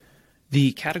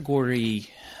The category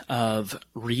of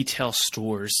retail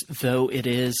stores, though it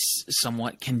is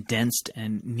somewhat condensed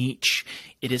and niche,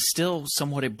 it is still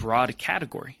somewhat a broad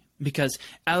category. Because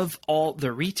of all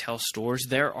the retail stores,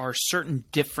 there are certain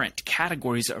different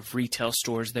categories of retail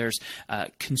stores. There's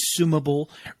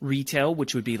consumable retail,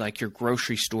 which would be like your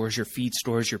grocery stores, your feed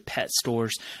stores, your pet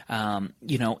stores, and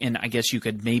I guess you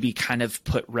could maybe kind of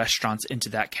put restaurants into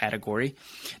that category.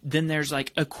 Then there's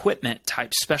like equipment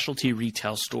type specialty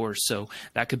retail stores. So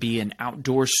that could be an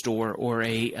outdoor store or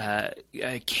a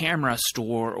camera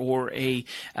store or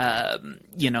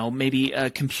maybe a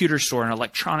computer store, an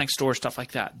electronics store, stuff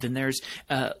like that. Then there's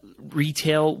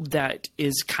retail that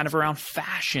is kind of around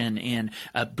fashion and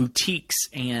boutiques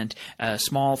and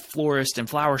small florist and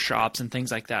flower shops and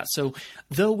things like that. So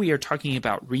though we are talking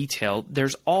about retail,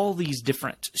 there's all these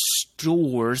different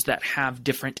stores that have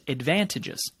different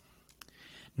advantages.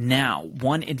 Now,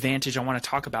 one advantage I want to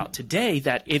talk about today,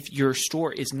 that if your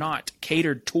store is not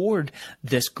catered toward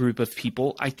this group of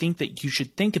people, I think that you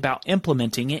should think about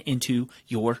implementing it into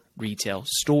your retail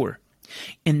store.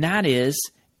 And that is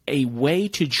a way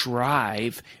to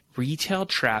drive retail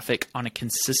traffic on a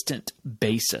consistent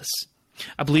basis.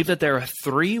 I believe that there are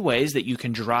 3 ways that you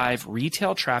can drive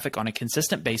retail traffic on a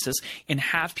consistent basis and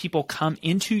have people come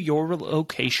into your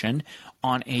location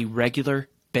on a regular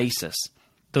basis.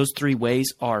 Those 3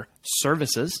 ways are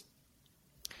services,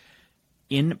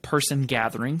 in-person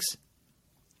gatherings,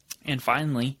 and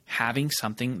finally, having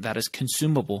something that is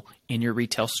consumable in your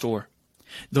retail store.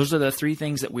 Those are the 3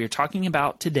 things that we are talking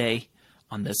about today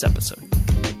on this episode.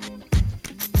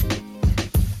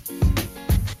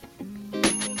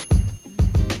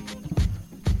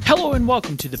 Hello and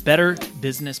welcome to the Better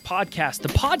Business Podcast, the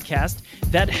podcast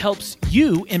that helps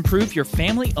you improve your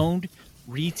family-owned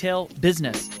retail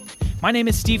business. My name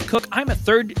is Steve Cook. I'm a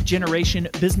 3rd-generation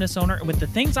business owner, and with the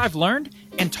things I've learned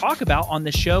and talk about on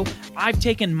this show, I've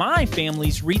taken my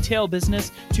family's retail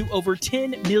business to over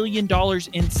 $10 million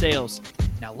in sales.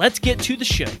 Now let's get to the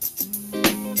show.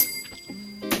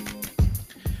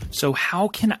 So how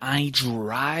can I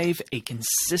drive a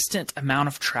consistent amount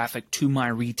of traffic to my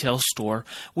retail store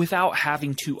without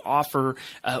having to offer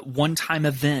one-time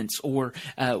events or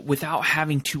without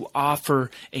having to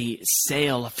offer a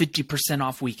sale, a 50%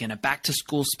 off weekend, a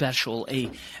back-to-school special,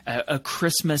 a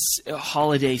Christmas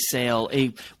holiday sale,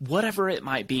 a whatever it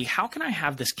might be? How can I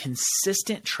have this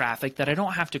consistent traffic that I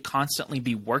don't have to constantly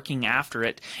be working after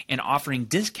it and offering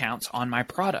discounts on my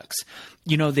products?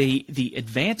 You know, the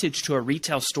advantage to a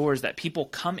retail store is that people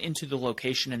come into the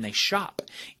location and they shop.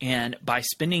 And by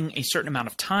spending a certain amount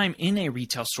of time in a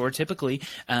retail store, typically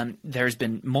there's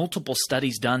been multiple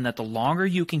studies done that the longer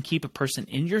you can keep a person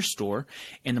in your store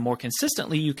and the more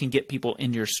consistently you can get people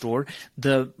in your store,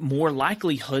 the more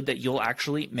likelihood that you'll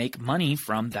actually make money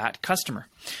from that customer.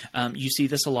 You see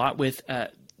this a lot with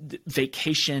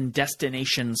vacation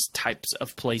destinations types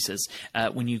of places.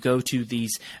 When you go to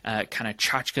these kind of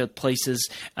tchotchke places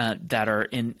that are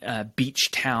in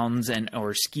beach towns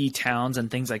or ski towns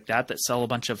and things like that sell a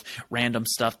bunch of random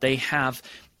stuff, they have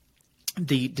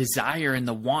the desire and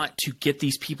the want to get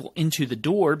these people into the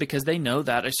door because they know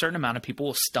that a certain amount of people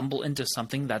will stumble into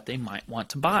something that they might want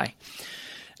to buy.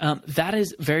 That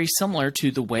is very similar to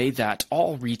the way that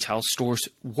all retail stores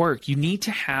work. You need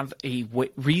to have a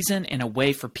reason and a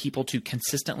way for people to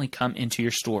consistently come into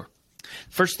your store.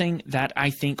 First thing that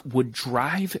I think would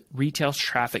drive retail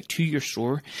traffic to your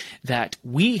store that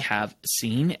we have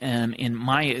seen in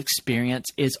my experience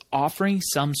is offering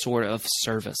some sort of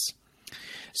service.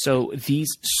 So these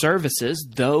services,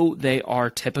 though they are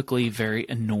typically very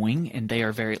annoying and they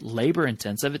are very labor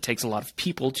intensive, it takes a lot of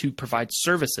people to provide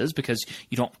services because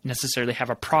you don't necessarily have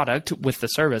a product with the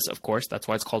service, of course. That's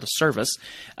why it's called a service.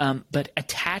 But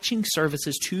attaching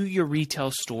services to your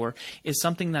retail store is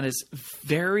something that is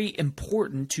very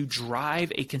important to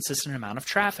drive a consistent amount of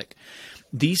traffic.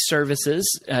 These services,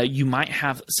 you might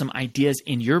have some ideas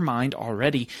in your mind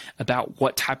already about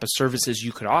what type of services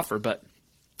you could offer, but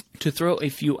to throw a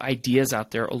few ideas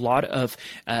out there, a lot of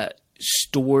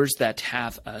stores that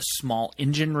have small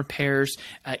engine repairs,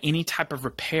 any type of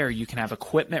repair. You can have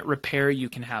equipment repair, you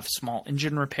can have small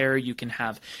engine repair, you can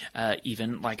have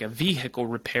even like a vehicle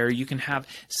repair. You can have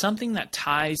something that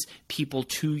ties people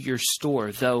to your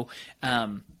store, though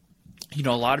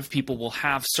a lot of people will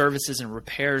have services and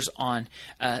repairs on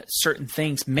certain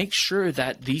things. Make sure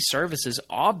that these services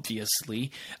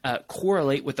obviously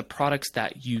correlate with the products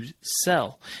that you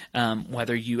sell,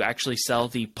 whether you actually sell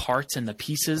the parts and the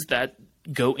pieces that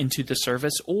go into the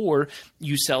service or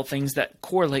you sell things that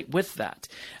correlate with that.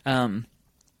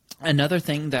 Another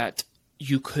thing that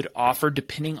you could offer,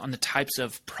 depending on the types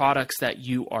of products that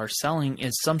you are selling,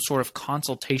 is some sort of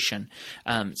consultation,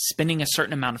 spending a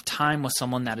certain amount of time with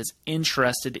someone that is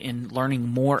interested in learning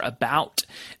more about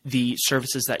the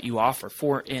services that you offer.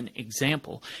 For an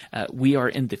example, we are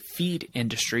in the feed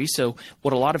industry, so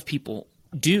what a lot of people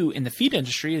do in the feed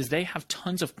industry is they have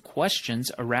tons of questions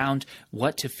around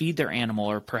what to feed their animal,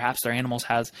 or perhaps their animal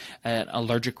has an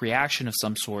allergic reaction of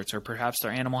some sorts, or perhaps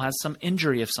their animal has some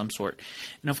injury of some sort.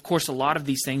 And of course, a lot of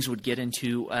these things would get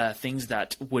into things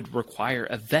that would require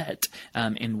a vet,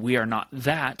 and we are not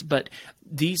that, but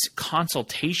these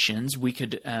consultations, we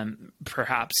could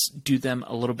perhaps do them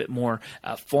a little bit more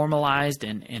formalized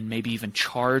and maybe even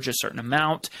charge a certain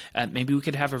amount. Maybe we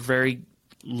could have a very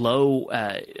low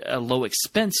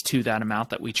expense to that amount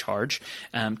that we charge,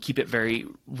 keep it very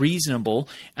reasonable,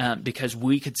 because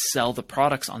we could sell the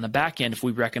products on the back end. If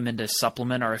we recommend a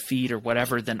supplement or a feed or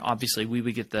whatever, then obviously we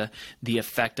would get the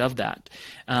effect of that.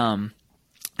 And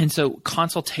so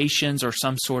consultations or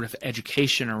some sort of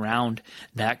education around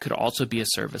that could also be a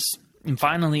service. And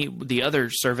finally, the other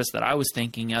service that I was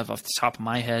thinking of off the top of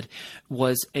my head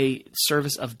was a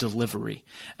service of delivery.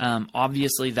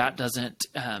 Obviously, that doesn't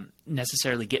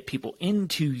necessarily get people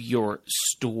into your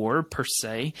store per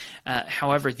se.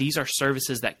 However, these are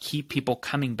services that keep people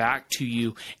coming back to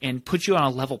you and put you on a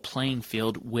level playing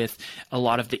field with a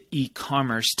lot of the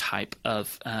e-commerce type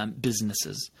of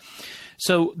businesses.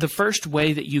 So the first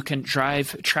way that you can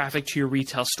drive traffic to your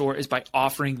retail store is by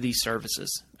offering these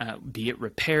services, be it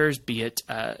repairs, be it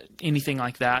anything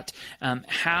like that.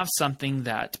 Have something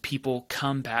that people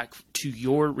come back to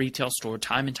your retail store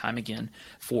time and time again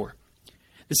for.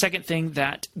 The second thing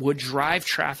that would drive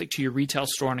traffic to your retail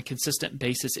store on a consistent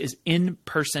basis is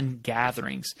in-person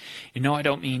gatherings. I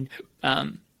don't mean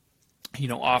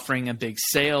offering a big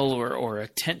sale or a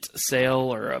tent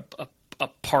sale or a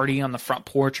party on the front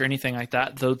porch or anything like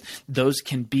that. Those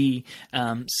can be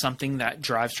something that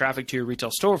drives traffic to your retail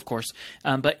store, of course.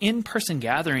 But in-person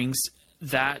gatherings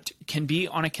that can be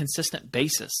on a consistent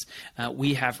basis.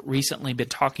 We have recently been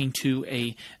talking to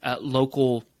a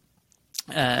local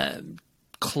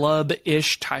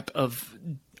club-ish type of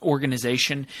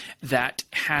organization that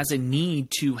has a need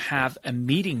to have a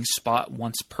meeting spot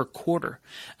once per quarter.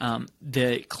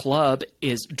 The club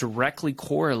is directly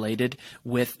correlated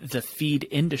with the feed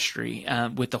industry,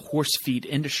 with the horse feed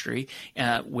industry,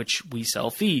 which we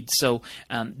sell feed. So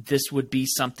this would be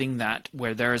something that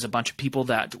where there is a bunch of people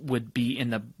that would be in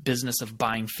the business of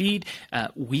buying feed.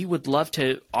 We would love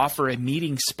to offer a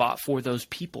meeting spot for those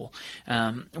people,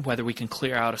 whether we can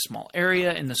clear out a small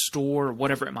area in the store or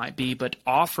whatever it might be, but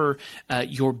offer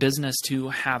your business to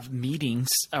have meetings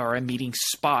or a meeting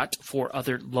spot for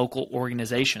other local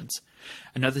organizations.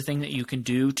 Another thing that you can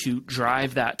do to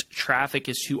drive that traffic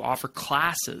is to offer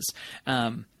classes.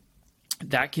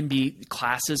 That can be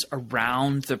classes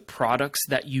around the products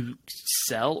that you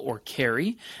sell or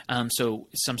carry. So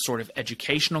some sort of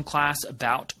educational class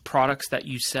about products that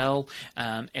you sell,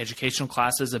 educational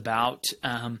classes about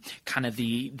kind of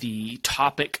the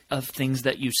topic of things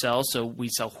that you sell. So we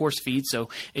sell horse feed, so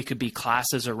it could be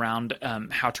classes around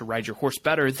how to ride your horse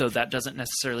better, though that doesn't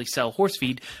necessarily sell horse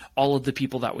feed. All of the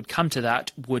people that would come to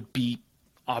that would be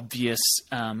obvious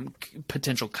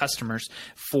potential customers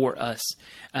for us.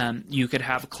 You could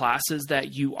have classes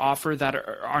that you offer that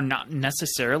are not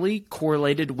necessarily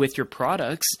correlated with your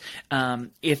products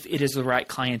if it is the right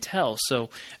clientele. So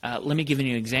let me give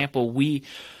you an example. We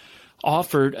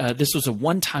offered, this was a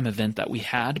one-time event that we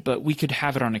had, but we could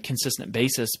have it on a consistent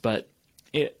basis, but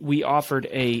we offered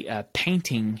a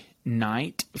painting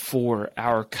night for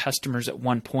our customers at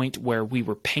one point where we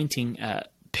were painting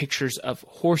pictures of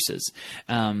horses.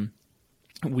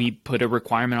 We put a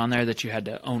requirement on there that you had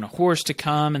to own a horse to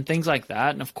come and things like that.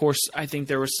 And of course, I think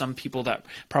there were some people that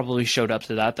probably showed up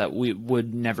to that we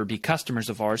would never be customers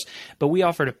of ours. But we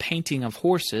offered a painting of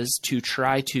horses to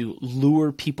try to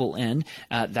lure people in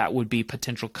that would be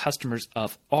potential customers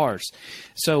of ours.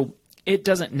 So it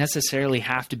doesn't necessarily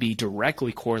have to be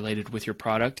directly correlated with your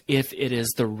product if it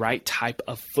is the right type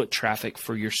of foot traffic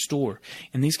for your store.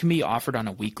 And these can be offered on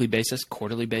a weekly basis,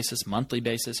 quarterly basis, monthly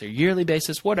basis, or yearly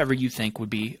basis, whatever you think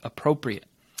would be appropriate.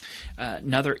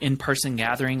 Another in-person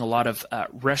gathering, a lot of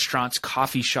restaurants,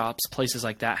 coffee shops, places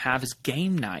like that have is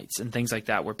game nights and things like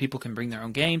that where people can bring their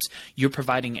own games. You're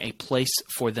providing a place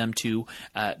for them to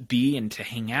be and to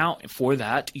hang out. For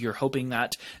that, you're hoping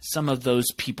that some of those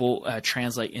people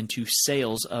translate into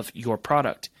sales of your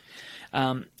product.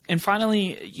 And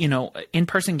finally,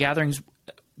 in-person gatherings,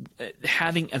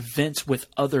 having events with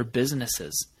other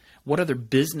businesses. What other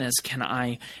business can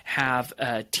I have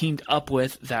teamed up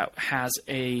with that has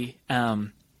a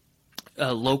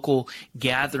a local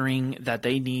gathering that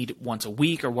they need once a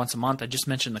week or once a month. I just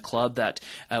mentioned the club that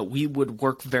we would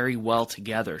work very well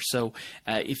together. So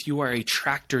if you are a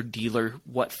tractor dealer,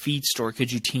 what feed store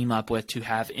could you team up with to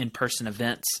have in-person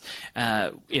events?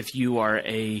 If you are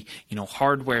a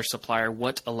hardware supplier,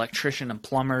 what electrician and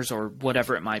plumbers or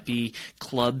whatever it might be,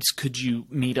 clubs could you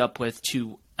meet up with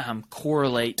to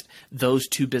correlate those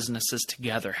two businesses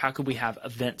together? How could we have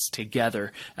events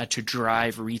together to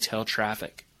drive retail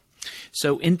traffic?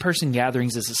 So in-person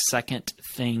gatherings is the second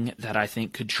thing that I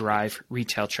think could drive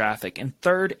retail traffic. And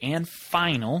third and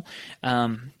final,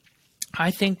 I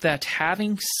think that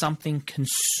having something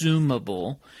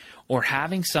consumable or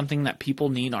having something that people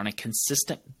need on a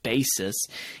consistent basis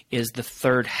is the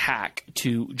third hack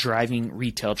to driving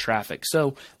retail traffic.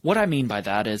 So what I mean by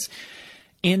that is,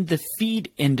 in the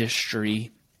feed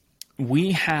industry,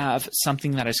 we have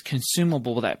something that is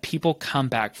consumable that people come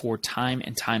back for time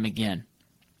and time again.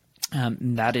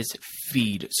 That is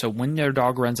feed. So when their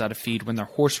dog runs out of feed, when their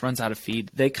horse runs out of feed,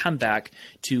 they come back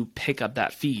to pick up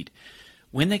that feed.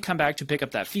 When they come back to pick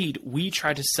up that feed, we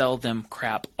try to sell them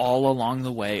crap all along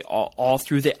the way, all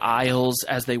through the aisles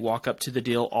as they walk up to the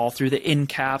deal, all through the end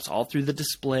caps, all through the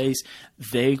displays.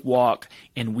 They walk,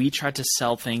 and we try to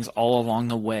sell things all along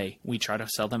the way. We try to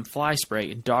sell them fly spray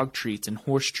and dog treats and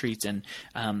horse treats and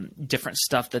different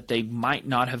stuff that they might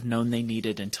not have known they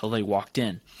needed until they walked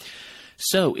in.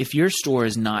 So if your store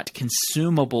is not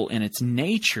consumable in its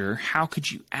nature, how could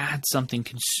you add something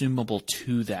consumable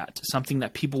to that? Something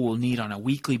that people will need on a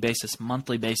weekly basis,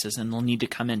 monthly basis, and they'll need to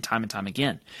come in time and time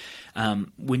again.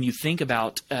 When you think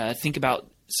about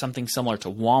something similar to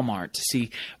Walmart. See,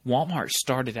 Walmart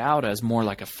started out as more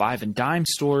like a five and dime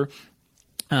store.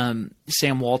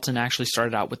 Sam Walton actually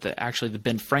started out with the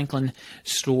Ben Franklin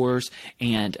stores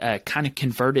and kind of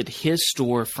converted his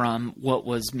store from what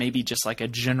was maybe just like a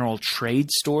general trade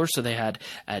store. So they had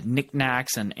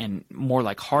knickknacks and more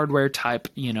like hardware type,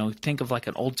 think of like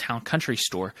an old town country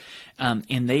store.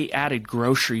 And they added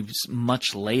groceries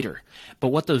much later.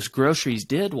 But what those groceries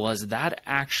did was that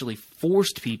actually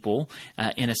forced people,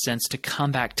 in a sense, to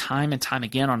come back time and time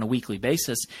again on a weekly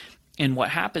basis. And what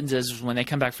happens is when they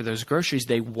come back for those groceries,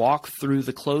 they walk through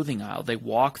the clothing aisle, they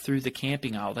walk through the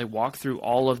camping aisle, they walk through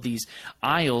all of these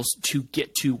aisles to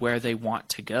get to where they want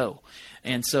to go.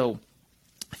 And so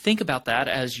think about that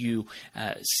as you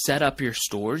set up your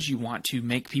stores. You want to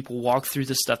make people walk through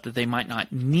the stuff that they might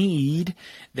not need.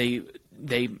 They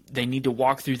need to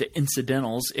walk through the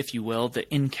incidentals, if you will,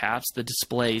 the end caps, the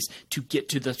displays, to get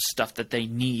to the stuff that they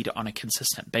need on a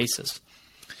consistent basis.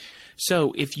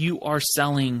 So if you are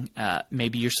selling,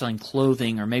 maybe you're selling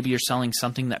clothing, or maybe you're selling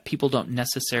something that people don't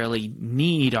necessarily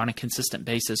need on a consistent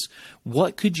basis,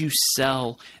 what could you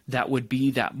sell that would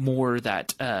be that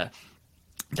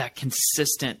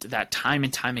consistent, that time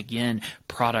and time again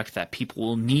product that people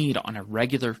will need on a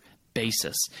regular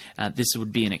basis? This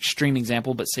would be an extreme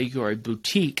example, but say you are a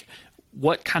boutique,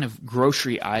 what kind of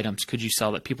grocery items could you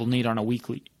sell that people need on a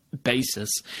weekly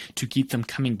basis to keep them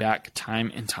coming back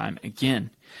time and time again?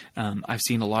 I've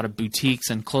seen a lot of boutiques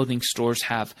and clothing stores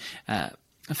have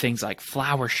things like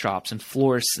flower shops and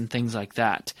florists and things like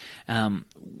that.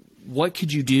 What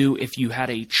could you do if you had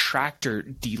a tractor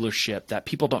dealership that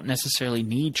people don't necessarily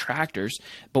need tractors,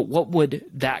 but what would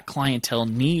that clientele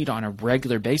need on a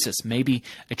regular basis? Maybe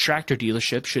a tractor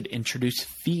dealership should introduce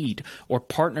feed or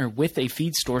partner with a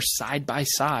feed store side by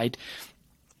side,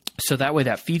 so that way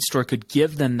that feed store could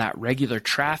give them that regular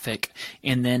traffic,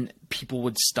 and then people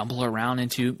would stumble around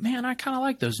into, man, I kind of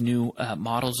like those new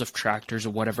models of tractors or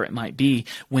whatever it might be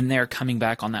when they're coming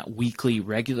back on that weekly,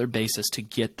 regular basis to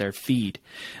get their feed.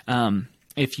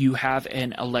 If you have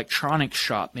an electronic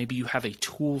shop, maybe you have a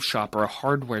tool shop or a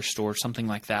hardware store, something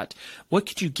like that, what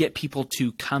could you get people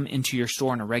to come into your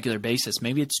store on a regular basis?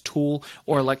 Maybe it's tool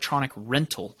or electronic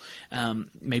rental.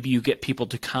 Maybe you get people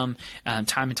to come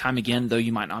time and time again, though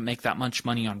you might not make that much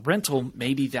money on rental.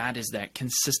 Maybe that is that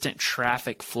consistent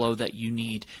traffic flow that you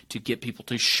need to get people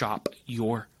to shop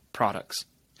your products.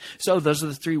 So those are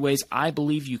the three ways I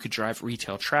believe you could drive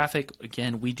retail traffic.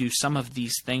 Again, we do some of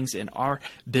these things in our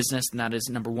business, and that is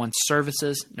number one,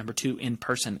 services, number two,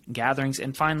 in-person gatherings,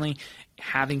 and finally,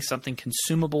 having something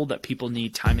consumable that people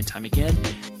need time and time again.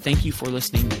 Thank you for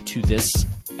listening to this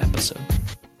episode.